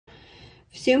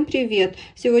Всем привет!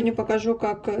 Сегодня покажу,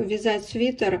 как вязать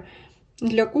свитер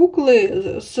для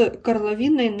куклы с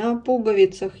горловиной на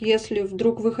пуговицах. Если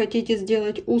вдруг вы хотите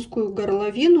сделать узкую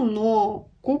горловину, но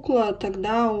кукла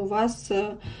тогда у вас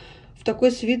в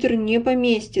такой свитер не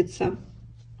поместится.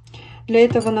 Для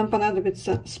этого нам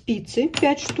понадобятся спицы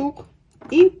 5 штук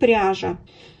и пряжа.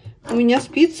 У меня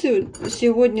спицы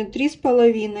сегодня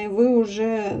 3,5. Вы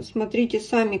уже смотрите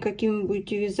сами, какими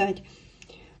будете вязать.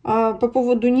 А по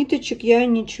поводу ниточек я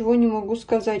ничего не могу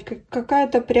сказать.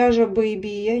 Какая-то пряжа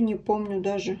Baby, я не помню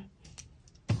даже.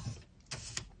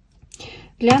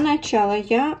 Для начала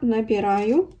я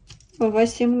набираю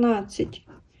 18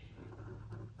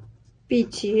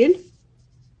 петель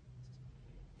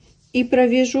и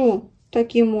провяжу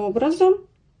таким образом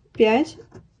 5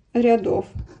 рядов.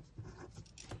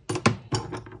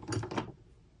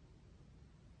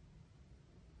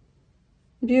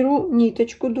 Беру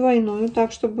ниточку двойную,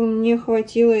 так чтобы мне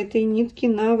хватило этой нитки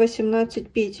на 18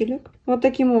 петелек. Вот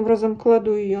таким образом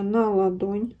кладу ее на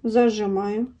ладонь,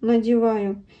 зажимаю,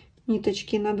 надеваю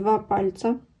ниточки на 2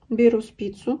 пальца, беру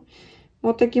спицу,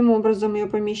 вот таким образом ее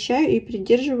помещаю и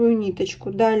придерживаю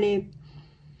ниточку. Далее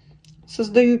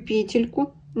создаю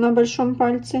петельку на большом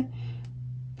пальце,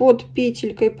 под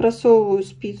петелькой просовываю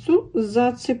спицу,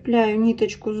 зацепляю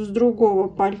ниточку с другого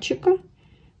пальчика,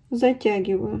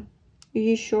 затягиваю.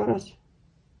 Еще раз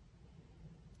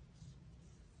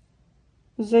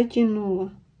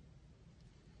затянула.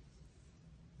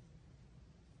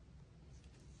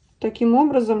 Таким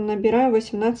образом набираю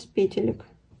 18 петелек.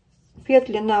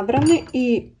 Петли набраны,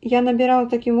 и я набирала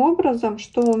таким образом,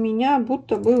 что у меня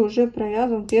будто бы уже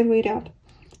провязан первый ряд,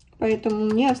 поэтому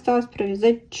мне осталось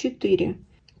провязать 4.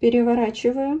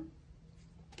 Переворачиваю.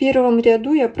 В первом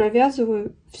ряду я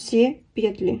провязываю все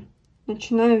петли,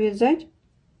 начинаю вязать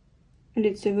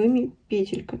лицевыми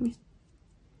петельками.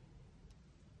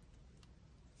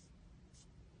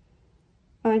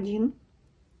 1,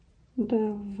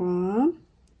 2,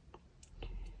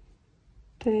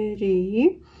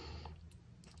 3.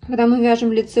 Когда мы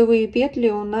вяжем лицевые петли,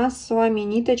 у нас с вами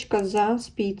ниточка за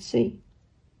спицей.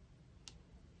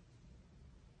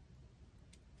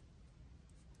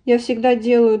 Я всегда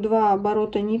делаю 2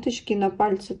 оборота ниточки на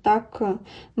пальце, так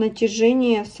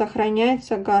натяжение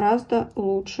сохраняется гораздо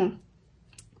лучше.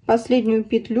 Последнюю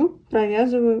петлю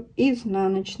провязываю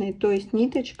изнаночной, то есть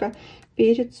ниточка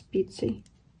перед спицей.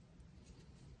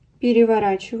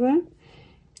 Переворачиваю.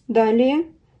 Далее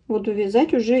буду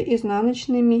вязать уже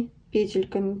изнаночными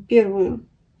петельками. Первую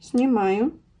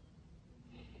снимаю,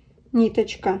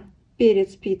 ниточка перед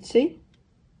спицей,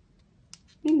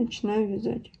 и начинаю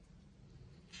вязать.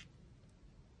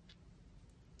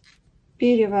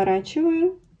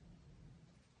 Переворачиваю.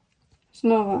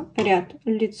 Снова ряд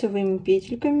лицевыми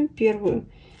петельками. Первую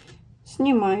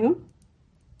снимаю.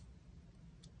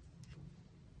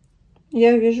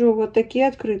 Я вяжу вот такие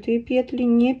открытые петли,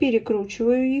 не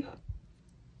перекручиваю их.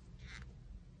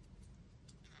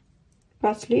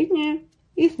 Последняя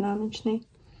изнаночной.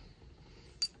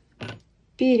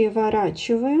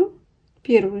 Переворачиваю.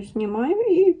 Первую снимаю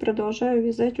и продолжаю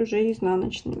вязать уже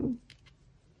изнаночными.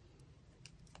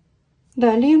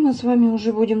 Далее мы с вами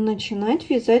уже будем начинать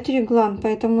вязать реглан,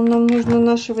 поэтому нам нужно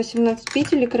наши 18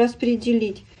 петелек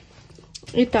распределить.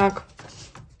 Итак,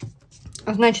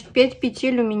 значит, 5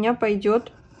 петель у меня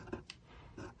пойдет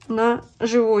на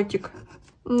животик.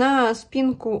 На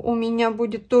спинку у меня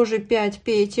будет тоже 5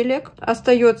 петелек.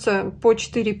 Остается по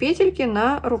 4 петельки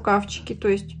на рукавчики, то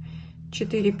есть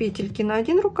 4 петельки на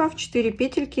один рукав, 4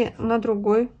 петельки на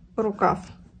другой рукав.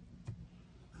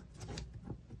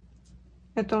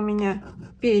 Это у меня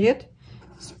перед,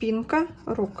 спинка,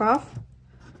 рукав,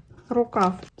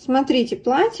 рукав. Смотрите,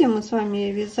 платье мы с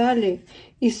вами вязали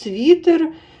и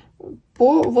свитер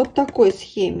по вот такой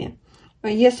схеме.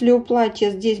 Если у платья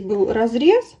здесь был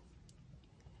разрез,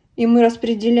 и мы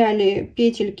распределяли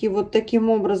петельки вот таким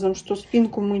образом, что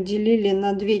спинку мы делили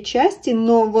на 2 части,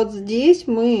 но вот здесь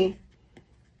мы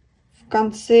в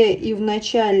конце и в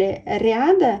начале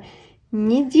ряда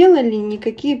не делали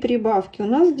никакие прибавки. У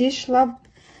нас здесь шла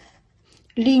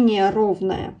линия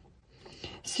ровная.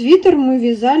 Свитер мы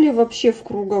вязали вообще в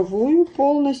круговую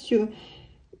полностью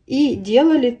и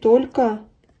делали только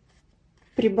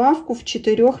прибавку в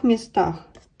 4 местах.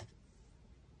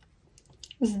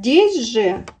 Здесь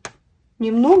же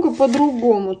немного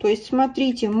по-другому. То есть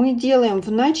смотрите, мы делаем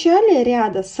в начале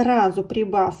ряда сразу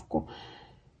прибавку,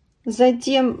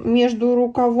 затем между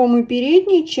рукавом и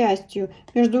передней частью,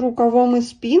 между рукавом и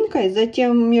спинкой,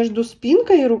 затем между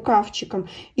спинкой и рукавчиком,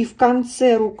 и в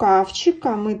конце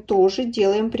рукавчика мы тоже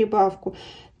делаем прибавку.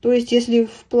 То есть если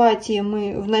в платье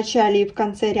мы в начале и в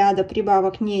конце ряда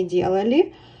прибавок не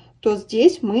делали, то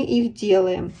здесь мы их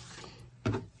делаем.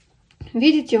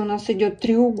 Видите, у нас идет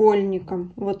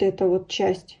треугольником вот эта вот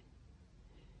часть.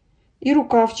 И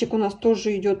рукавчик у нас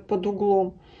тоже идет под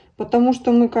углом, потому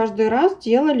что мы каждый раз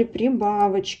делали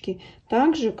прибавочки,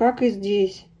 так же, как и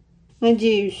здесь.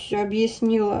 Надеюсь,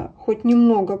 объяснила хоть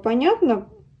немного понятно,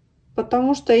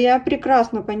 потому что я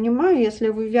прекрасно понимаю, если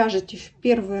вы вяжете в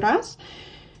первый раз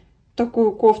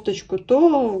такую кофточку,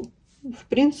 то, в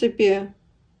принципе,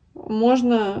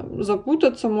 можно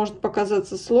запутаться, может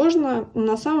показаться сложно.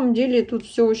 На самом деле тут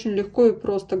все очень легко и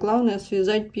просто. Главное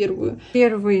связать первый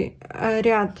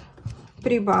ряд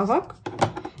прибавок.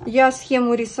 Я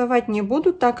схему рисовать не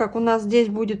буду, так как у нас здесь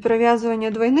будет провязывание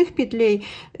двойных петлей,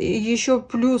 еще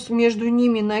плюс между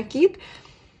ними накид.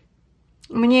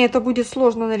 Мне это будет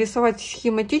сложно нарисовать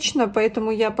схематично,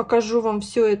 поэтому я покажу вам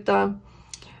все это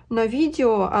на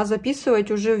видео, а записывать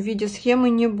уже в виде схемы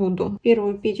не буду.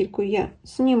 Первую петельку я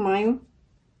снимаю.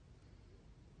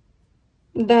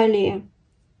 Далее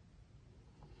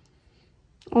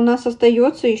у нас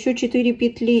остается еще 4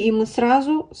 петли, и мы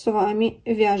сразу с вами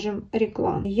вяжем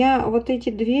реглан. Я вот эти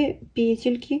 2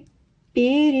 петельки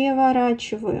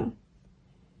переворачиваю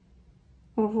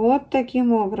вот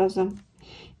таким образом.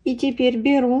 И теперь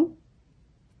беру,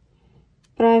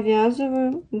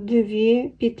 провязываю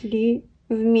 2 петли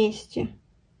вместе.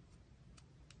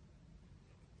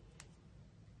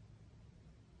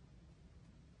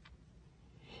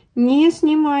 Не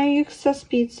снимаю их со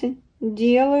спицы.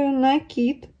 Делаю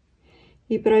накид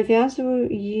и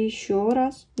провязываю еще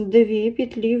раз 2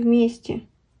 петли вместе.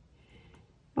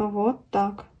 Вот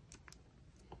так.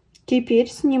 Теперь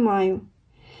снимаю.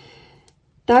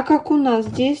 Так как у нас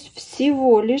здесь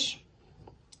всего лишь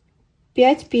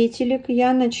 5 петелек,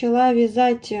 я начала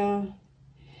вязать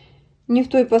не в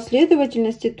той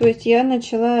последовательности, то есть я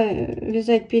начала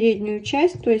вязать переднюю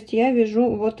часть, то есть я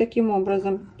вяжу вот таким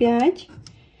образом: 5,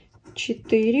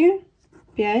 4,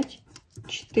 5,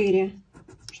 4,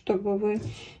 чтобы вы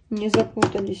не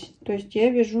запутались. То есть я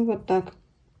вяжу вот так.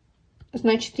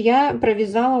 Значит, я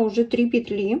провязала уже 3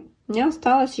 петли, у меня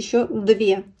осталось еще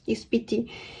 2 из 5.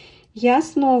 Я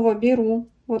снова беру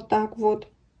вот так вот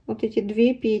эти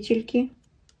 2 петельки,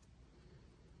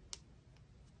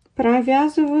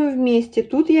 провязываю вместе.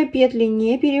 Тут я петли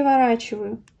не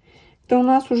переворачиваю, это у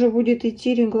нас уже будет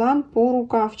идти реглан по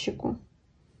рукавчику.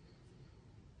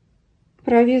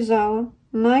 Провязала,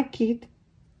 накид,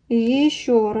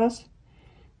 еще раз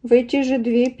в эти же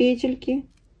 2 петельки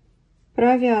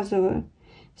провязываю,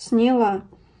 сняла.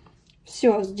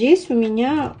 Все, здесь у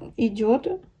меня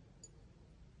идет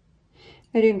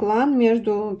реглан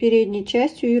между передней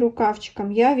частью и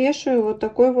рукавчиком. Я вешаю вот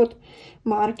такой вот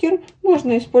маркер.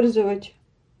 Можно использовать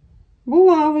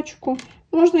булавочку,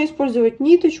 можно использовать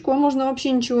ниточку, а можно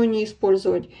вообще ничего не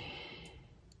использовать.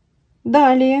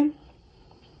 Далее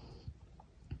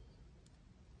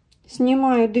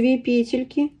снимаю 2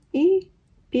 петельки и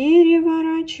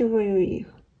переворачиваю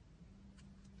их.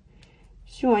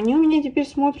 Все, они у меня теперь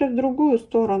смотрят в другую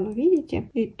сторону, видите?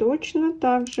 И точно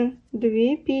так же 2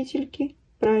 петельки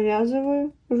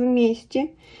провязываю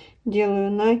вместе, делаю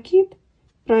накид,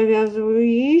 провязываю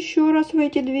еще раз в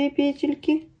эти 2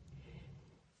 петельки,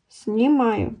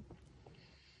 снимаю.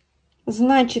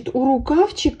 Значит, у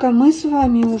рукавчика мы с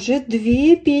вами уже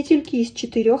 2 петельки из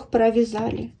 4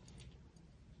 провязали.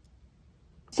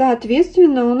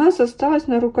 Соответственно, у нас осталось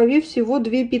на рукаве всего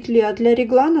 2 петли, а для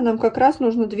реглана нам как раз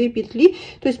нужно 2 петли.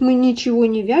 То есть мы ничего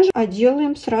не вяжем, а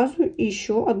делаем сразу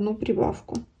еще одну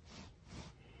прибавку.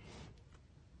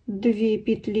 2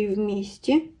 петли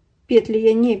вместе, петли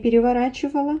я не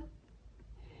переворачивала,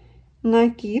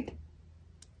 накид,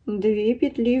 2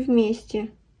 петли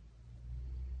вместе.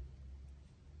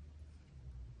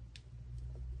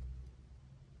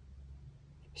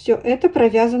 Все, это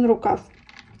провязан рукав.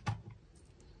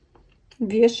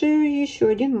 Вешаю еще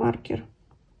один маркер.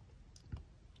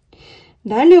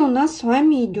 Далее у нас с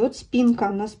вами идет спинка.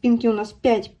 На спинке у нас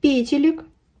 5 петелек.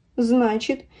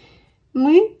 Значит,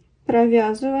 мы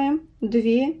провязываем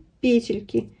 2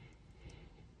 петельки.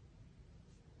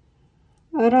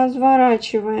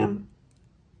 Разворачиваем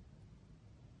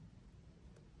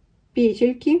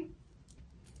петельки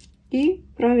и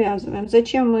провязываем.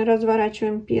 Зачем мы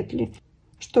разворачиваем петли?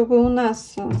 Чтобы у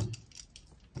нас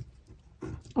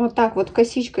вот так вот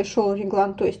косичкой шел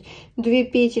реглан, то есть 2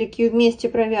 петельки вместе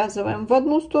провязываем в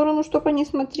одну сторону, чтобы они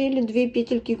смотрели, 2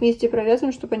 петельки вместе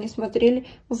провязываем, чтобы они смотрели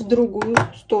в другую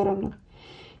сторону.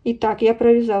 Итак, я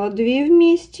провязала 2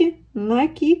 вместе,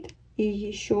 накид и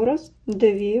еще раз 2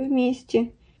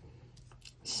 вместе,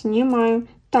 снимаю.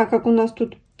 Так как у нас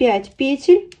тут 5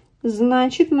 петель,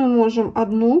 значит мы можем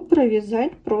одну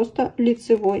провязать просто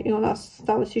лицевой. И у нас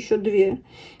осталось еще 2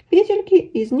 петельки,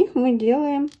 из них мы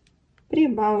делаем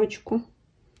прибавочку.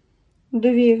 2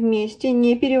 вместе,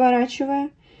 не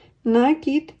переворачивая,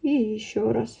 накид и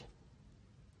еще раз.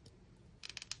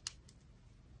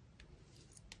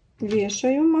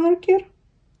 Вешаю маркер.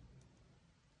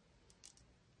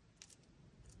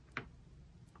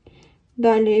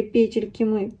 Далее петельки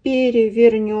мы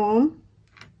перевернем.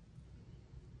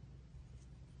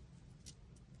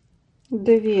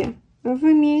 2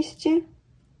 вместе,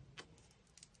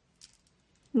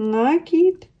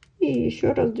 накид и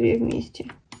еще раз 2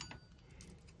 вместе.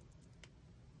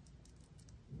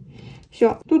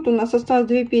 Все, тут у нас осталось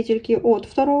 2 петельки от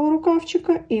второго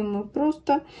рукавчика, и мы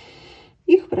просто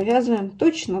их провязываем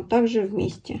точно так же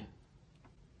вместе.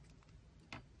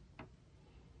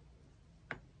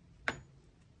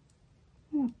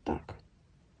 Вот так.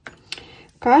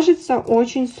 Кажется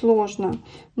очень сложно,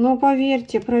 но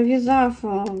поверьте, провязав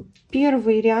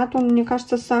первый ряд, он, мне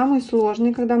кажется, самый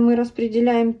сложный, когда мы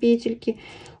распределяем петельки,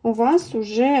 у вас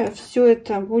уже все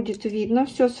это будет видно,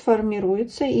 все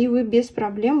сформируется, и вы без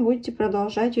проблем будете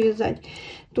продолжать вязать.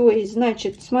 То есть,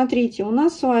 значит, смотрите, у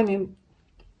нас с вами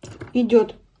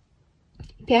идет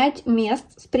 5 мест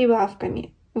с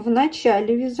прибавками в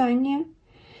начале вязания,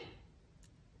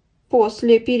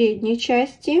 после передней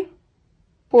части,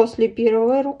 после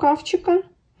первого рукавчика,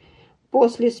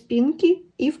 после спинки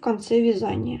и в конце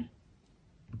вязания.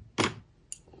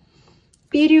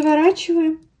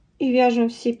 Переворачиваем и вяжем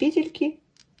все петельки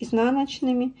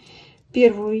изнаночными.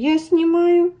 Первую я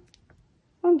снимаю,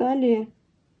 а далее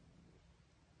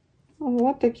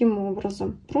вот таким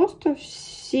образом. Просто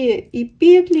все и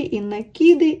петли, и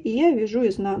накиды я вяжу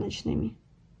изнаночными.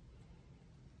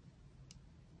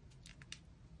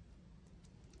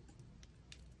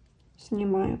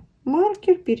 Снимаю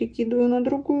маркер, перекидываю на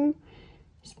другую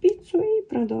спицу и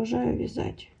продолжаю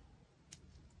вязать.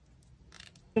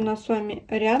 У нас с вами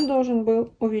ряд должен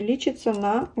был увеличиться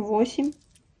на 8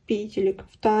 петелек.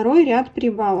 Второй ряд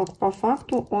прибавок, по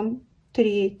факту он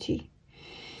 3.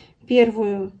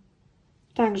 Первую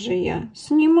также я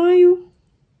снимаю,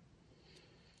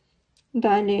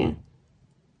 далее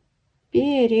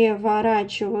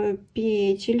переворачиваю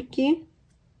петельки,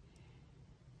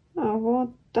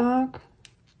 вот так,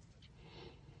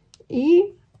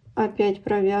 и опять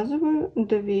провязываю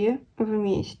 2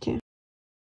 вместе.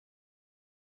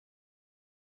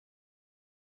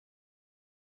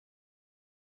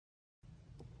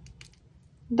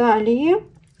 Далее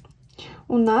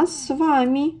у нас с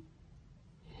вами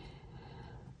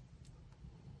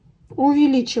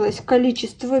увеличилось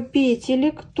количество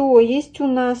петелек, то есть у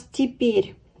нас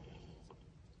теперь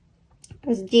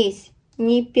здесь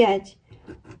не 5,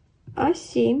 а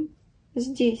 7,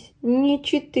 здесь не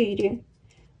 4,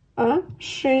 а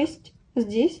 6,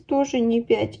 здесь тоже не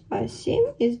 5, а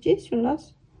 7, и здесь у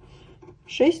нас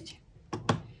 6.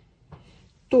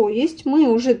 То есть мы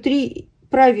уже 3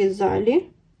 провязали,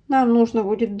 нам нужно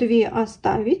будет 2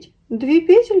 оставить. 2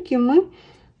 петельки мы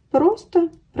просто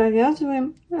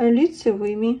провязываем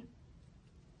лицевыми.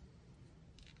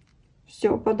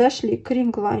 Все, подошли к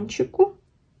регланчику.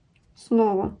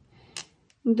 Снова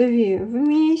 2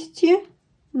 вместе,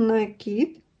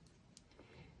 накид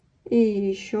и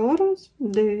еще раз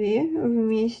 2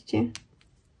 вместе.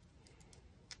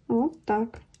 Вот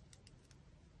так.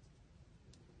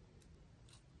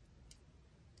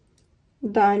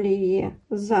 Далее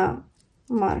за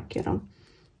маркером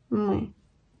мы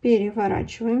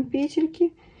переворачиваем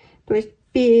петельки, то есть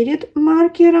перед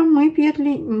маркером мы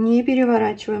петли не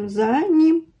переворачиваем, за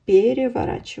ним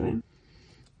переворачиваем.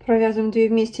 Провязываем 2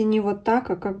 вместе не вот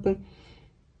так, а как бы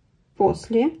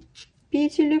после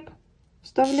петелек.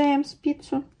 Вставляем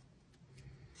спицу.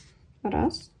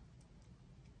 1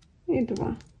 и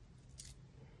 2.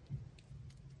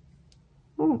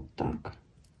 Вот так.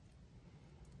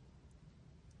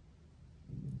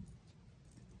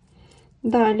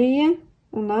 Далее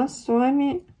у нас с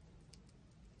вами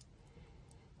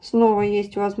снова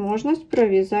есть возможность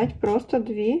провязать просто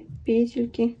 2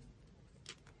 петельки.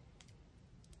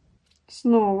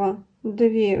 Снова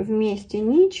 2 вместе,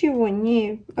 ничего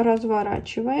не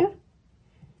разворачивая.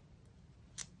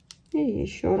 И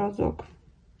еще разок.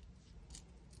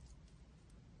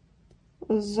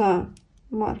 За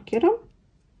маркером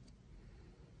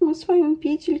мы с вами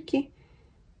петельки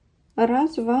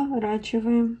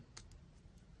разворачиваем.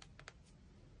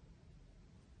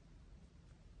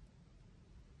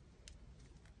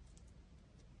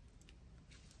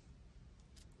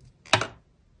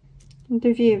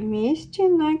 Две вместе,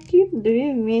 накид, 2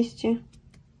 вместе.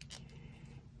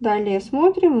 Далее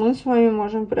смотрим, мы с вами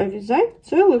можем провязать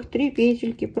целых 3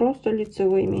 петельки просто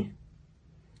лицевыми.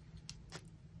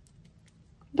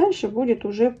 Дальше будет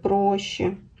уже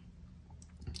проще.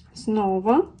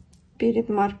 Снова перед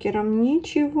маркером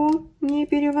ничего не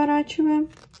переворачиваем.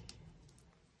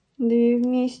 2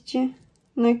 вместе,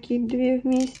 накид 2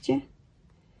 вместе.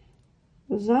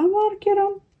 За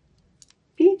маркером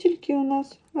петельки у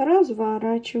нас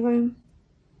разворачиваем.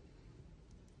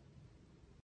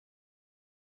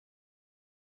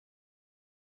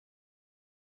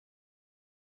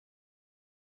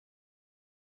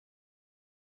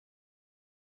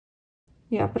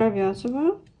 Я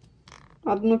провязываю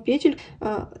одну петельку.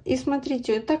 И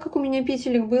смотрите, так как у меня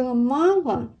петелек было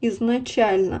мало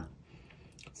изначально,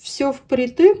 все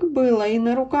впритык было, и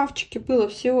на рукавчике было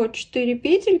всего 4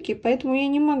 петельки, поэтому я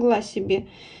не могла себе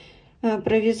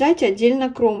провязать отдельно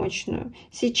кромочную.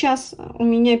 Сейчас у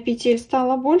меня петель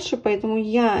стало больше, поэтому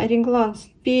я реглан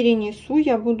перенесу,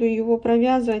 я буду его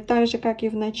провязывать так же, как и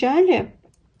в начале,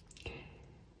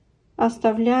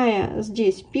 оставляя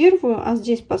здесь первую, а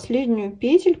здесь последнюю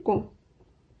петельку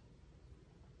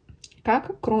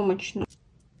как кромочную.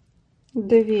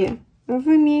 2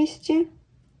 вместе,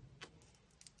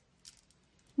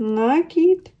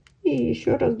 накид и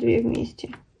еще раз 2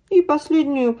 вместе. И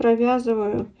последнюю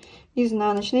провязываю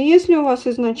изнаночной. Если у вас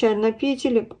изначально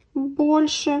петелек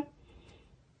больше,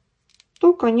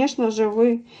 то, конечно же,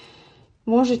 вы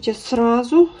можете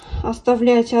сразу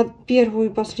оставлять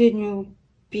первую и последнюю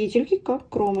петельки как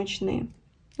кромочные.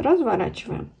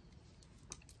 Разворачиваем.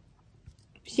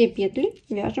 Все петли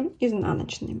вяжем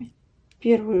изнаночными.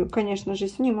 Первую, конечно же,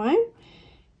 снимаем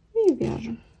и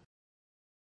вяжем.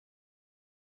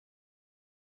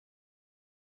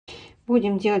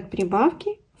 Будем делать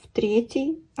прибавки в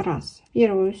 3-й раз.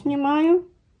 Первую снимаю,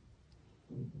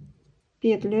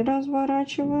 петли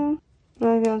разворачиваю,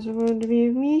 провязываю 2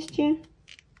 вместе,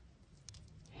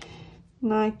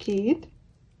 накид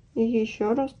и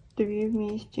еще раз 2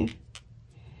 вместе.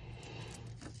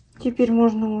 Теперь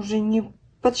можно уже не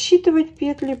подсчитывать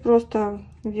петли, просто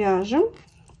вяжем,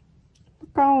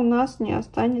 пока у нас не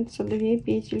останется 2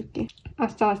 петельки.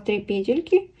 Осталось 3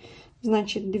 петельки,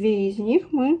 значит 2 из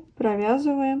них мы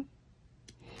провязываем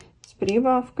с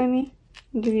прибавками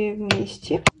 2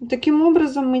 вместе. Таким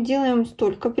образом мы делаем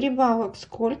столько прибавок,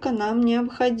 сколько нам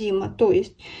необходимо, то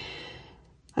есть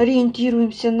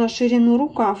ориентируемся на ширину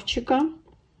рукавчика.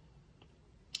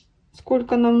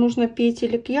 Сколько нам нужно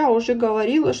петелек? Я уже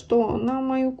говорила, что на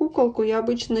мою куколку я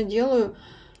обычно делаю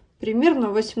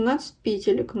примерно 18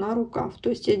 петелек на рукав.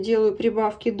 То есть я делаю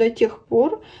прибавки до тех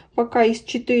пор, пока из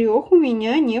 4 у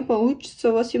меня не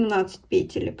получится 18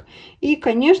 петелек. И,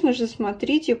 конечно же,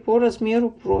 смотрите по размеру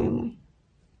проймы.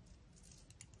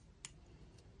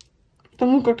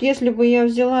 Потому как если бы я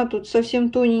взяла тут совсем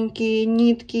тоненькие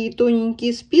нитки и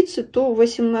тоненькие спицы, то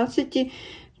 18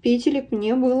 петелек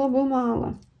мне было бы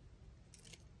мало.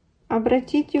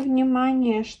 Обратите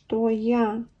внимание, что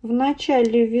я в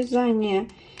начале вязания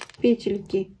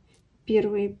петельки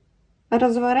первые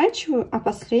разворачиваю, а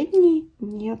последние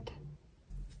нет.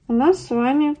 У нас с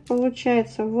вами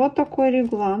получается вот такой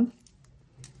реглан.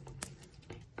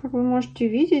 Как вы можете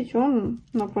видеть, он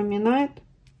напоминает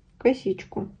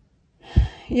косичку.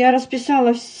 Я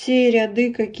расписала все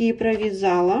ряды, какие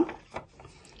провязала,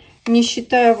 не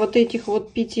считая вот этих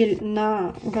вот петель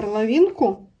на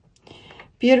горловинку.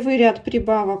 Первый ряд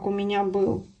прибавок у меня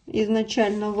был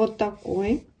изначально вот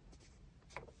такой.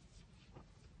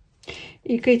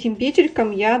 И к этим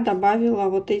петелькам я добавила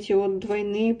вот эти вот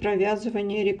двойные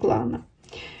провязывания реглана.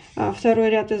 Второй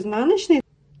ряд изнаночный.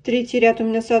 Третий ряд у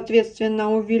меня,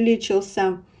 соответственно,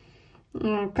 увеличился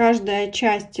каждая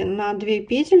часть на 2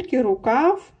 петельки.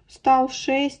 Рукав стал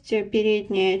 6,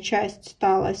 передняя часть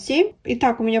стала 7.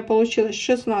 Итак, у меня получилось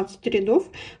 16 рядов.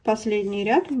 Последний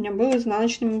ряд у меня был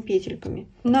изнаночными петельками.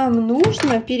 Нам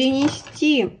нужно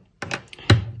перенести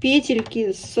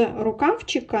петельки с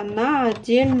рукавчика на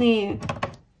отдельные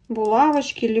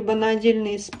булавочки, либо на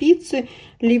отдельные спицы,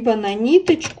 либо на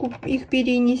ниточку их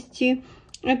перенести.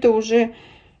 Это уже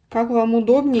как вам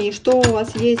удобнее и что у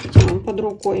вас есть под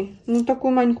рукой. Ну,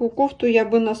 такую маленькую кофту я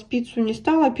бы на спицу не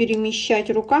стала перемещать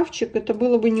рукавчик, это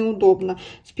было бы неудобно.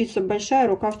 Спица большая,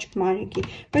 рукавчик маленький.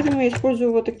 Поэтому я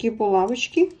использую вот такие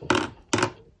булавочки.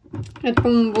 Это,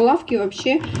 по-моему, булавки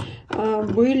вообще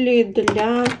были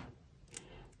для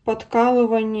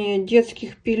подкалывания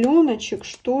детских пеленочек,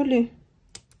 что ли.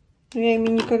 Я ими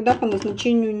никогда по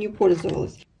назначению не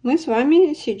пользовалась. Мы с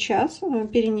вами сейчас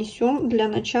перенесем для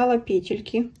начала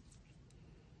петельки,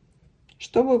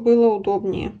 чтобы было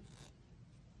удобнее.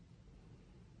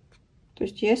 То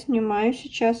есть я снимаю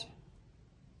сейчас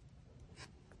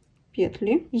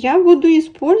петли. Я буду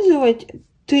использовать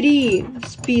 3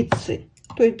 спицы.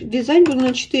 То есть вязать буду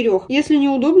на 4. Если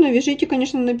неудобно, вяжите,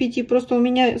 конечно, на 5. Просто у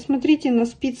меня, смотрите, на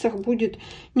спицах будет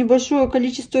небольшое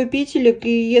количество петелек.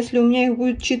 И если у меня их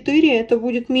будет 4, это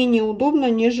будет менее удобно,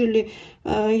 нежели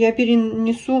я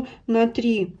перенесу на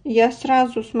 3. Я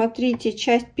сразу, смотрите,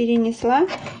 часть перенесла,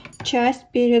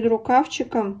 часть перед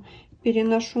рукавчиком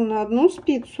переношу на одну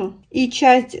спицу. И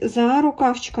часть за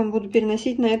рукавчиком буду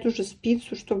переносить на эту же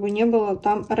спицу, чтобы не было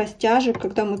там растяжек,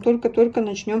 когда мы только-только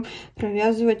начнем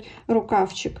провязывать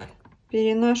рукавчик.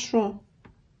 Переношу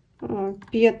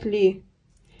петли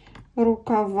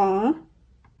рукава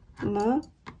на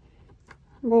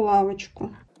булавочку.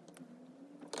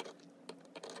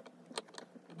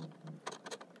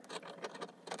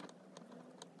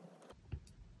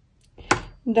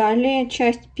 Далее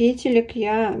часть петелек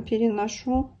я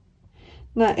переношу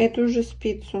на эту же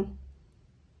спицу.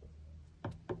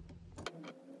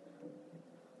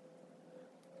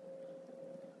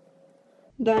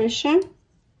 Дальше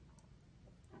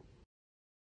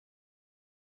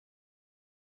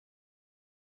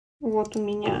вот у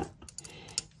меня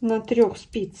на 3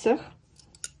 спицах.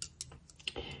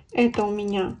 Это у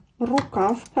меня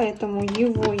рукав, поэтому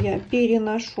его я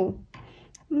переношу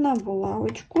на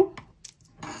булавочку.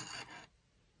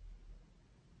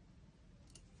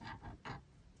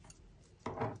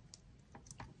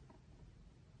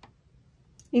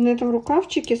 И на этом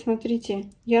рукавчике, смотрите,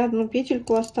 я одну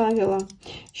петельку оставила.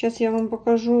 Сейчас я вам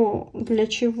покажу, для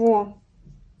чего.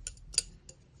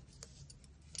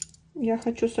 Я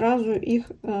хочу сразу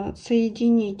их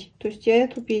соединить. То есть я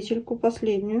эту петельку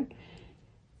последнюю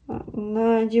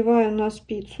надеваю на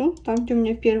спицу, там, где у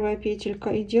меня первая петелька,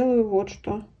 и делаю вот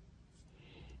что.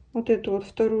 Вот эту вот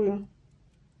вторую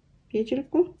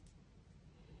петельку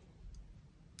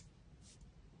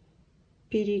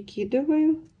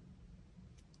перекидываю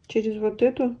через вот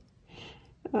эту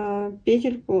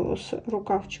петельку с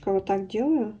рукавчика. Вот так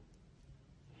делаю.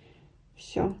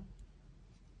 Все.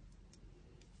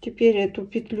 Теперь эту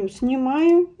петлю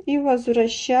снимаю и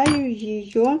возвращаю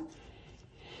ее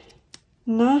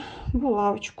на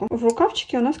булавочку. В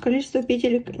рукавчике у нас количество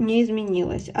петелек не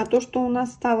изменилось. А то, что у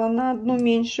нас стало на одну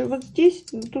меньше вот здесь,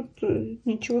 тут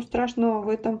ничего страшного в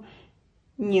этом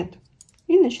нет.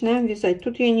 И начинаем вязать.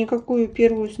 Тут я никакую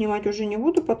первую снимать уже не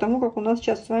буду, потому как у нас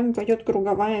сейчас с вами пойдет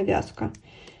круговая вязка.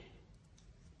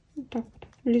 Вот так вот.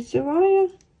 Лицевая,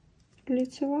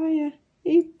 лицевая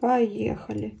и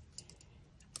поехали.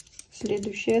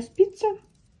 Следующая спица.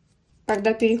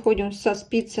 Когда переходим со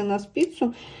спицы на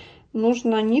спицу,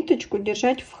 нужно ниточку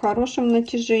держать в хорошем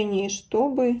натяжении,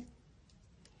 чтобы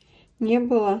не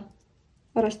было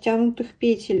растянутых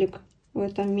петелек в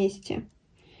этом месте.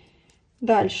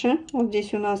 Дальше, вот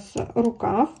здесь у нас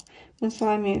рукав, мы с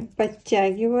вами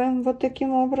подтягиваем вот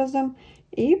таким образом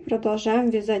и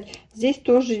продолжаем вязать. Здесь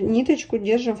тоже ниточку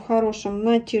держим в хорошем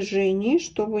натяжении,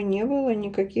 чтобы не было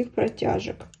никаких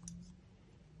протяжек.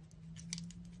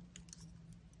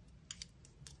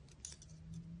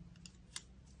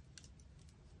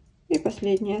 И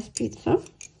последняя спица.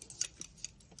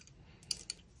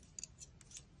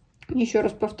 Еще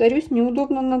раз повторюсь,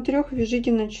 неудобно на 3,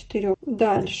 вяжите на 4.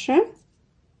 Дальше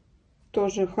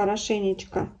тоже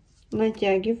хорошенечко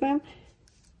натягиваем.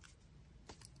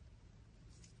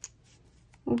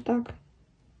 Вот так,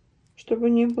 чтобы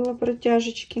не было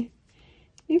протяжечки.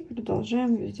 И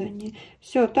продолжаем вязание.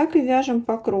 Все, так и вяжем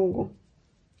по кругу.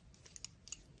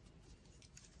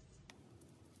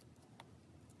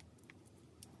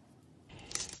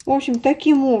 В общем,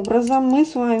 таким образом мы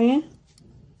с вами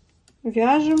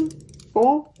вяжем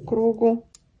по кругу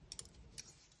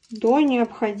до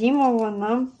необходимого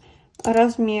нам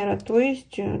размера, то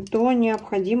есть до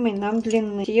необходимой нам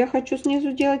длины. Я хочу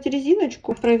снизу делать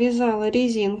резиночку. Провязала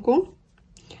резинку.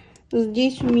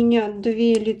 Здесь у меня 2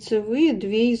 лицевые, 2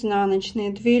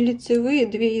 изнаночные, 2 лицевые,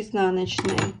 2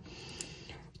 изнаночные.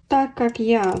 Так как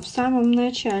я в самом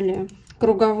начале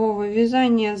кругового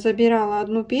вязания забирала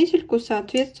одну петельку,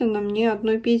 соответственно, мне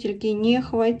одной петельки не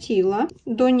хватило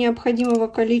до необходимого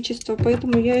количества,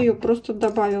 поэтому я ее просто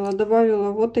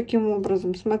добавила вот таким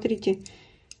образом. Смотрите,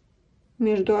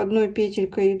 между одной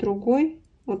петелькой и другой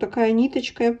вот такая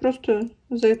ниточка, я просто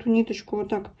за эту ниточку вот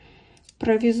так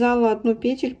провязала одну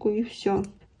петельку и все.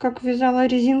 Как вязала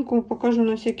резинку, покажу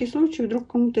на всякий случай, вдруг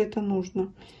кому-то это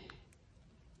нужно.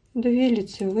 2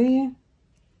 лицевые,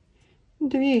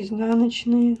 2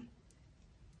 изнаночные,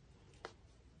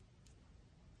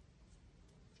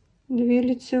 2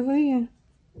 лицевые,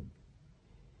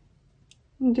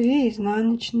 2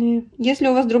 изнаночные. Если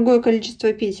у вас другое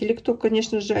количество петелек, то,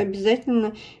 конечно же,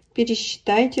 обязательно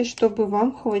пересчитайте, чтобы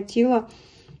вам хватило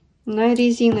на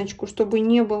резиночку, чтобы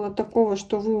не было такого,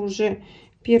 что вы уже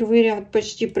первый ряд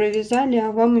почти провязали,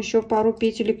 а вам еще пару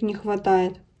петелек не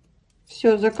хватает.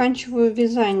 Все, заканчиваю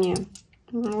вязание.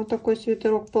 Вот такой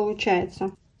свитерок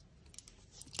получается.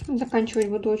 Заканчивать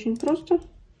буду очень просто.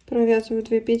 Провязываю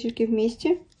 2 петельки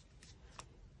вместе,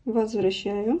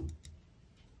 возвращаю,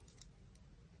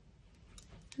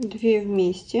 2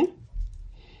 вместе,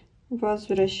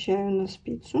 возвращаю на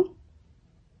спицу,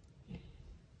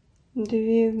 2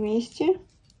 вместе,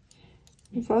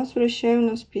 возвращаю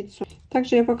на спицу.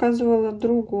 Также я показывала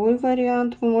другой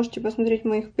вариант. Вы можете посмотреть в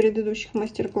моих предыдущих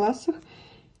мастер-классах.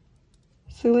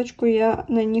 Ссылочку я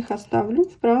на них оставлю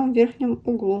в правом верхнем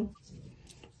углу.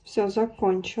 Все,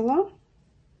 закончила.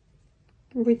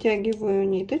 Вытягиваю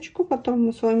ниточку, потом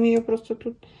мы с вами ее просто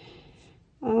тут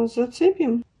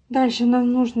зацепим. Дальше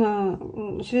нам нужно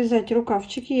связать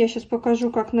рукавчики. Я сейчас покажу,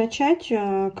 как начать.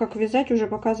 Как вязать уже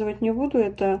показывать не буду.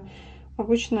 Это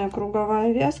обычная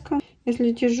круговая вязка.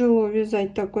 Если тяжело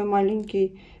вязать такой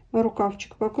маленький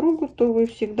рукавчик по кругу, то вы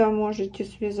всегда можете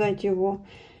связать его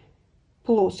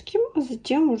плоским, а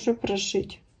затем уже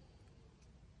прошить.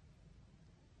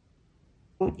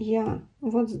 Я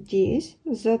вот здесь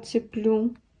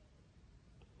зацеплю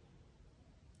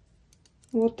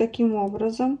вот таким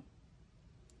образом.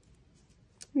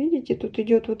 Видите, тут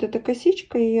идет вот эта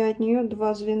косичка, и я от нее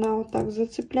 2 звена вот так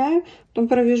зацепляю, потом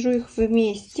провяжу их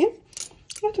вместе.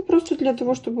 Это просто для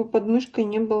того, чтобы под мышкой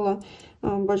не было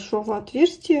большого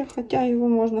отверстия, хотя его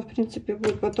можно, в принципе,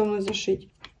 будет потом и зашить.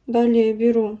 Далее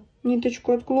беру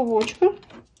ниточку от клубочка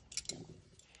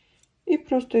и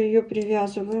просто ее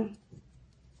привязываю.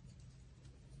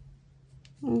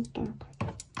 Вот так.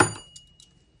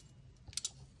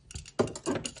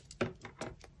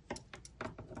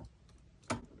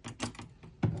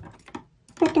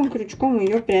 Потом крючком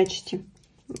ее прячете.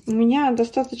 У меня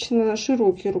достаточно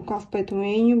широкий рукав, поэтому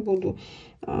я не буду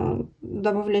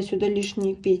добавлять сюда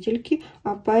лишние петельки,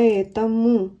 а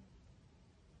поэтому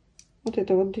вот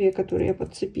это вот 2, которые я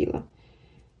подцепила,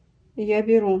 я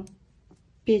беру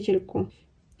петельку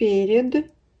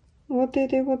перед вот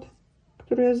этой вот,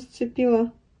 которую я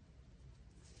зацепила,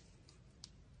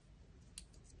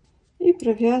 и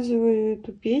провязываю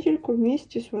эту петельку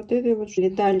вместе с вот этой вот.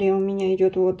 Далее у меня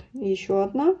идет вот еще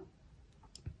одна.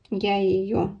 Я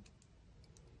ее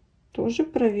тоже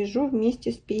провяжу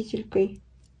вместе с петелькой,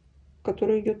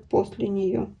 которая идет после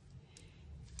нее.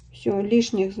 Все,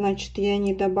 лишних, значит, я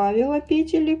не добавила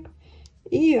петелек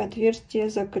и отверстие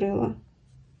закрыла.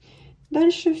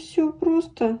 Дальше все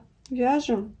просто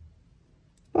вяжем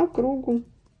по кругу.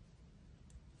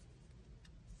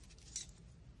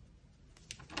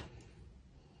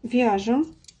 Вяжем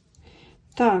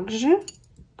так же,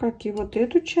 как и вот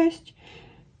эту часть,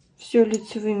 все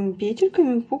лицевыми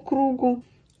петельками по кругу.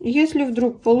 Если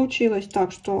вдруг получилось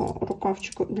так, что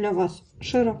рукавчик для вас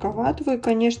широковат, вы,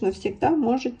 конечно, всегда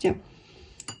можете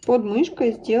под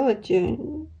мышкой сделать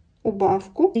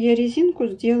убавку. Я резинку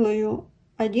сделаю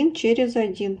 1 через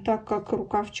 1, так как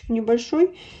рукавчик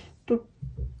небольшой, тут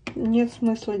нет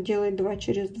смысла делать 2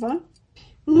 через 2.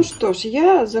 Ну что ж,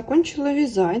 я закончила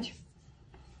вязать.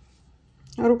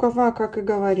 Рукава, как и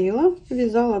говорила,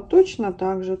 вязала точно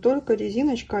так же, только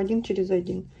резиночка 1 через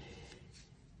 1.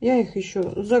 Я их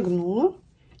еще загнула.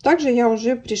 Также я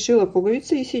уже пришила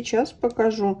пуговицы, и сейчас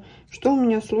покажу, что у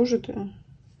меня служит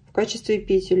в качестве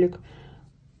петелек.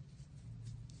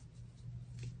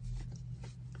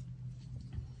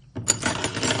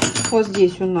 Вот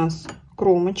здесь у нас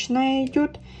кромочная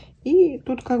идет, и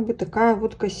тут как бы такая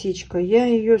вот косичка. Я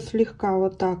ее слегка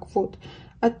вот так вот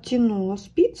оттянула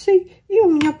спицей, и у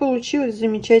меня получилась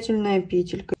замечательная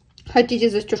петелька. Хотите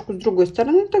застежку с другой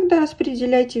стороны, тогда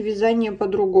распределяйте вязание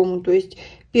по-другому. То есть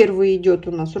первый идет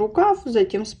у нас рукав,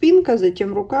 затем спинка,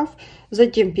 затем рукав,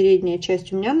 затем передняя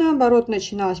часть. У меня наоборот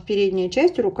начиналась передняя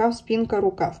часть, рукав, спинка,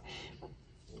 рукав.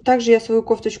 Также я свою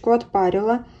кофточку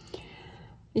отпарила.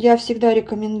 Я всегда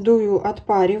рекомендую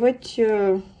отпаривать,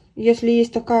 если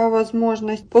есть такая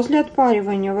возможность. После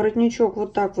отпаривания воротничок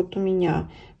вот так вот у меня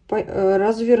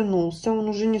развернулся, он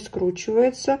уже не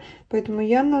скручивается, поэтому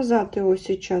я назад его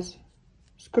сейчас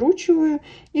скручиваю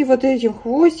и вот этим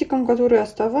хвостиком, который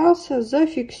оставался,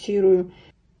 зафиксирую.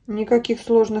 Никаких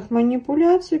сложных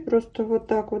манипуляций, просто вот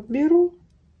так вот беру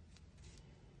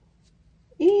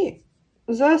и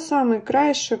за самый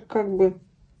краешек как бы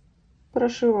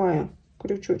прошиваю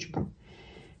крючочком.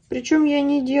 Причем я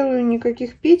не делаю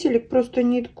никаких петелек, просто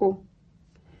нитку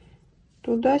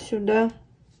туда-сюда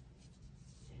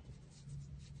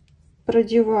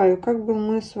продеваю, как бы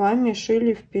мы с вами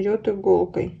шили вперед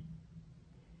иголкой.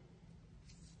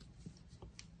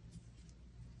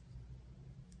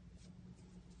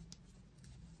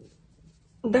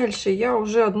 Дальше я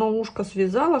уже одно ушко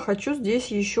связала, хочу здесь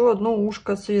еще одно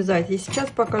ушко связать. И сейчас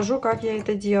покажу, как я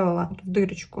это делала. В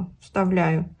дырочку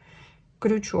вставляю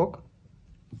крючок,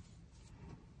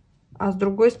 а с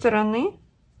другой стороны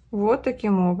вот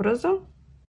таким образом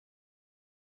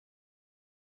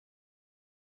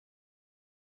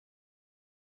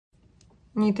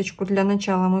ниточку для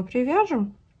начала мы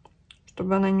привяжем,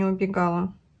 чтобы она не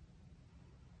убегала.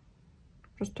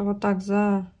 Просто вот так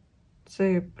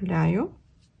зацепляю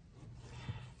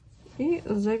и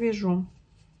завяжу.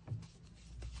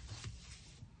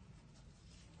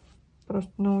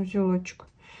 Просто на узелочек,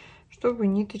 чтобы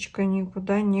ниточка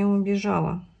никуда не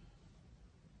убежала.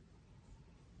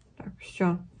 Так,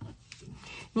 все.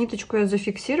 Ниточку я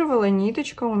зафиксировала,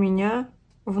 ниточка у меня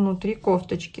внутри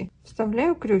кофточки.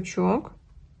 Вставляю крючок,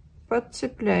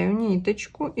 подцепляю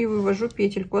ниточку и вывожу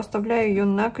петельку, оставляю ее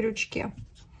на крючке.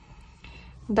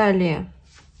 Далее,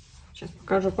 сейчас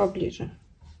покажу поближе.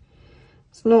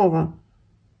 Снова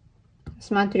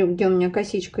смотрю, где у меня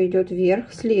косичка идет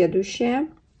вверх, следующая.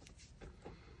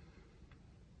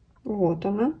 Вот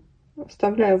она.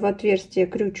 Вставляю в отверстие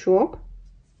крючок,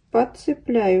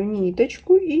 подцепляю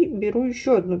ниточку и беру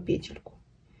еще одну петельку.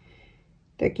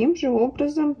 Таким же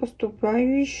образом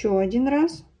поступаю еще один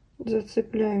раз.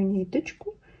 Зацепляю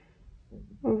ниточку,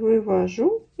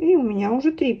 вывожу, и у меня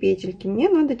уже 3 петельки. Мне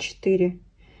надо 4.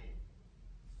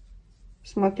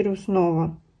 Смотрю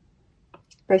снова.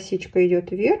 Косичка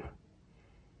идет вверх.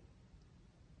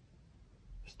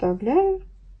 Вставляю,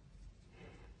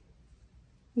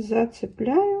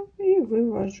 зацепляю и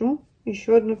вывожу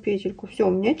еще одну петельку. Все,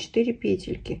 у меня 4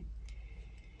 петельки.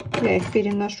 Я их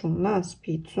переношу на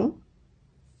спицу.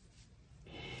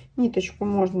 Ниточку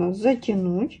можно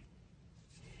затянуть.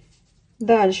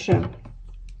 Дальше.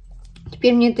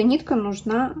 Теперь мне эта нитка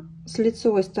нужна с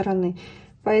лицевой стороны.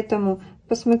 Поэтому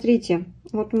посмотрите,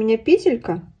 вот у меня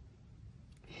петелька.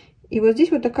 И вот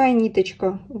здесь вот такая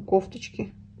ниточка у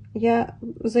кофточки. Я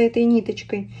за этой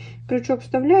ниточкой крючок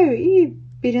вставляю и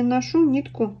переношу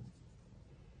нитку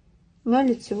на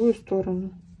лицевую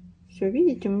сторону. Все,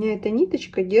 видите, у меня эта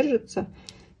ниточка держится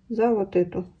за вот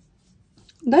эту.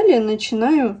 Далее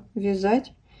начинаю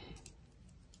вязать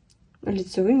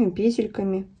лицевыми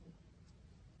петельками.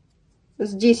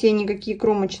 Здесь я никакие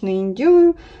кромочные не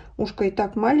делаю. Ушко и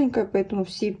так маленькое, поэтому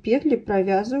все петли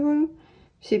провязываю.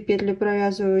 Все петли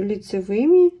провязываю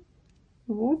лицевыми.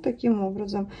 Вот таким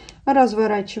образом.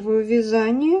 Разворачиваю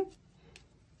вязание.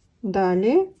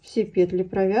 Далее все петли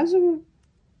провязываю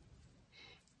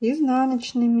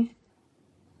изнаночными.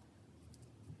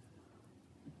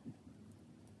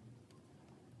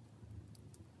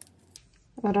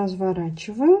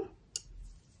 Разворачиваю.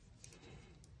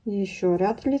 Еще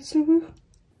ряд лицевых.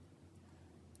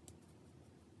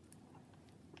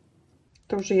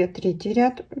 Тоже я 3-й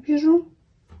ряд вяжу.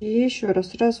 И еще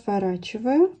раз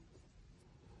разворачиваю.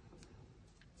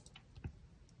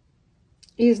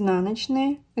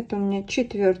 Изнаночные. Это у меня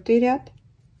 4-й ряд.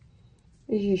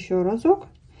 Еще разок.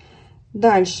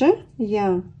 Дальше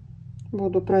я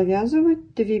буду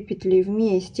провязывать 2 петли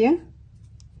вместе.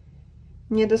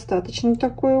 Мне достаточно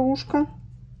такое ушко.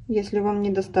 Если вам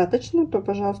недостаточно, то,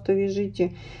 пожалуйста,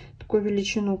 вяжите такую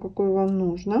величину, какую вам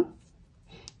нужно.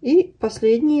 И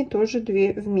последние тоже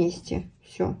 2 вместе.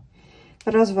 Все.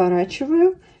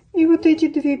 Разворачиваю. И вот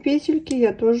эти 2 петельки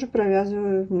я тоже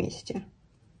провязываю вместе.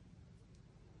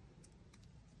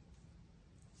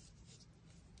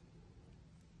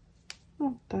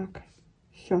 Вот так.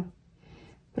 Все.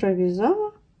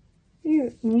 Провязала.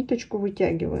 И ниточку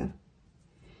вытягиваю.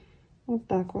 Вот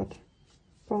так вот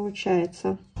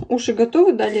получается. Уши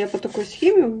готовы. Далее я по такой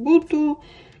схеме буду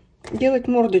делать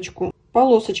мордочку.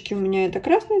 Полосочки у меня это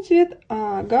красный цвет,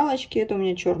 а галочки это у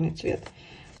меня черный цвет.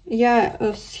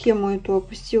 Я схему эту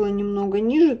опустила немного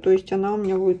ниже, то есть она у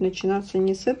меня будет начинаться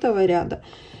не с этого ряда,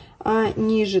 а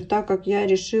ниже, так как я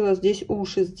решила здесь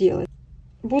уши сделать.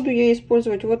 Буду я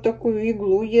использовать вот такую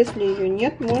иглу. Если ее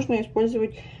нет, можно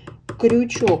использовать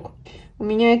крючок. У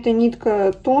меня эта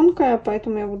нитка тонкая,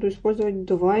 поэтому я буду использовать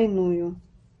двойную.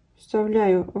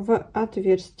 Вставляю в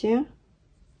отверстие.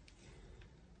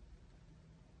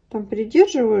 Там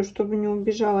придерживаю, чтобы не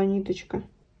убежала ниточка.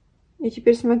 И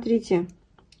теперь смотрите.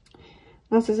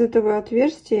 У нас из этого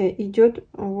отверстия идет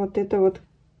вот это вот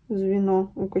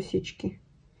звено у косички.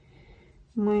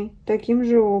 Мы таким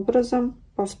же образом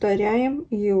повторяем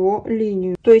его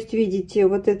линию. То есть, видите,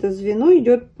 вот это звено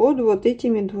идет под вот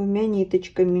этими 2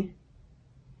 ниточками.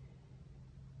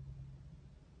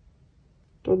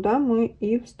 Туда мы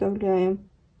и вставляем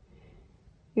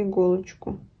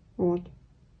иголочку. Вот.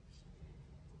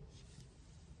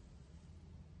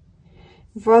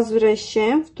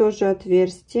 Возвращаем в то же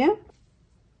отверстие.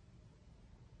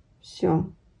 Все.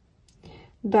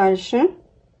 Дальше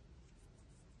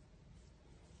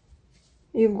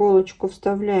иголочку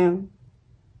вставляем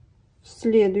в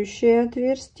следующее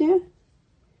отверстие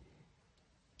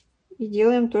и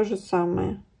делаем то же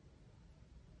самое.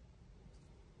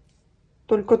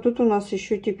 Только тут у нас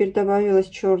еще теперь добавилась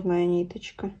черная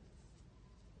ниточка.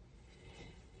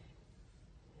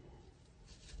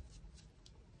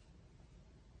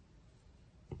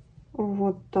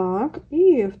 Вот так.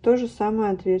 И в то же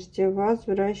самое отверстие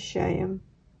возвращаем.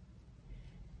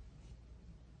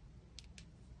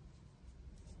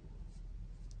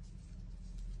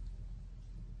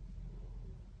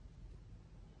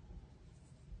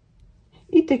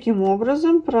 И таким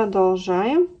образом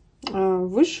продолжаем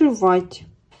вышивать.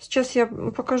 Сейчас я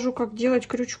покажу, как делать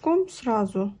крючком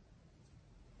сразу.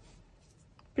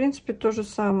 В принципе, то же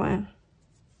самое.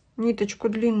 Ниточку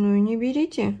длинную не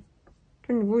берите,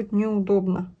 то не будет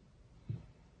неудобно.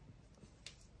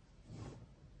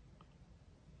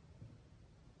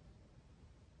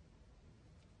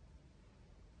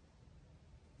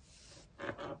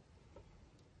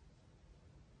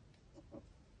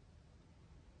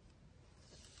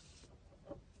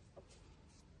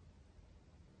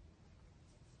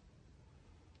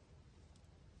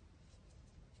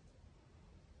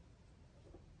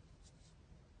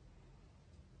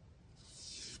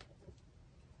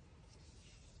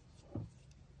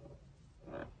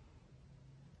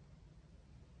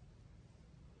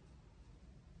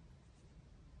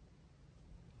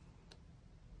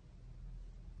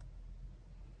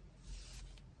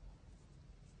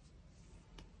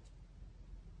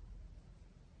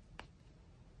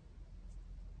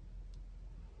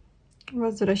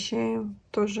 Возвращаем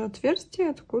то же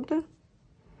отверстие, откуда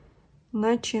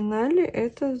начинали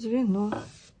это звено.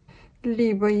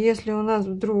 Либо, если у нас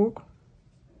вдруг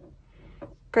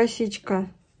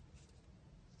косичка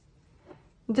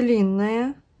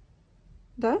длинная,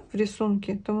 да, в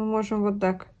рисунке, то мы можем вот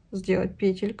так сделать: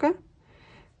 петелька,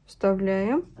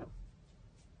 вставляем,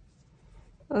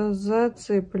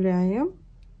 зацепляем,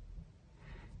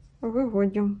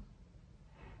 выводим,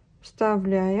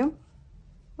 вставляем,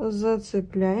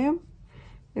 зацепляем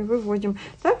и выводим.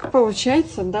 Так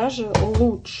получается даже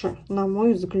лучше, на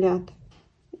мой взгляд.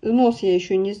 Нос я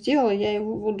еще не сделала, я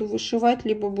его буду вышивать,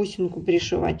 либо бусинку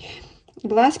пришивать.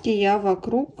 Глазки я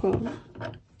вокруг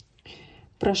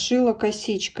прошила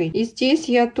косичкой. И здесь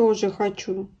я тоже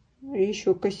хочу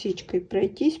еще косичкой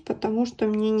пройтись, потому что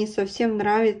мне не совсем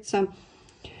нравится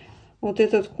вот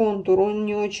этот контур, он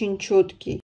не очень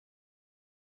четкий.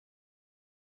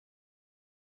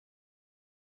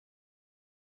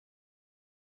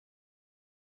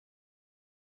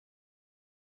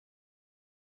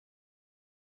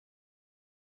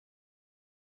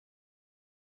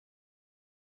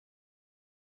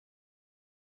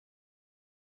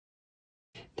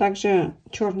 Также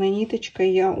черной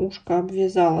ниточкой я ушко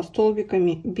обвязала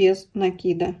столбиками без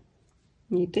накида.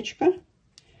 Ниточка,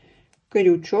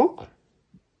 крючок,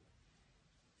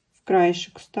 в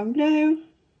краешек вставляю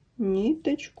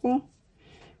ниточку,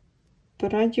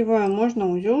 продеваю. Можно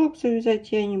узелок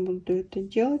завязать, я не буду это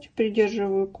делать.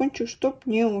 Придерживаю кончик, чтоб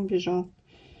не убежал.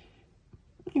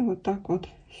 И вот так вот.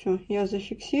 Все, я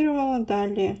зафиксировала.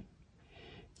 Далее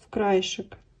в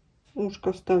краешек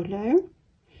ушко вставляю.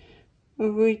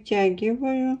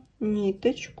 Вытягиваю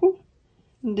ниточку,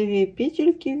 2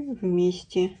 петельки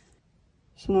вместе,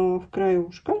 снова в край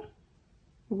ушка,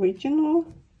 вытянула,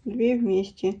 2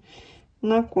 вместе.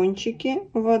 На кончике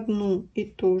в одну и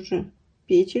ту же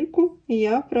петельку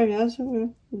я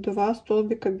провязываю 2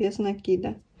 столбика без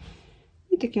накида.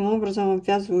 И таким образом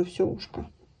обвязываю все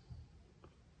ушко.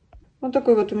 Вот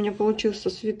такой вот у меня получился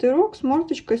свитерок с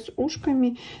мордочкой, с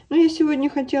ушками. Но я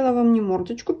сегодня хотела вам не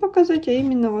мордочку показать, а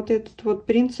именно вот этот вот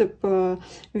принцип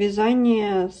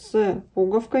вязания с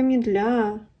пуговками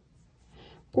для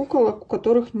куколок, у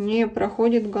которых не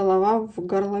проходит голова в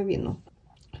горловину.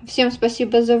 Всем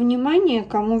спасибо за внимание.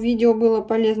 Кому видео было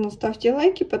полезно, ставьте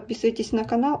лайки, подписывайтесь на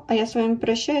канал. А я с вами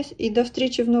прощаюсь и до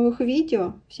встречи в новых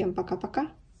видео. Всем пока-пока.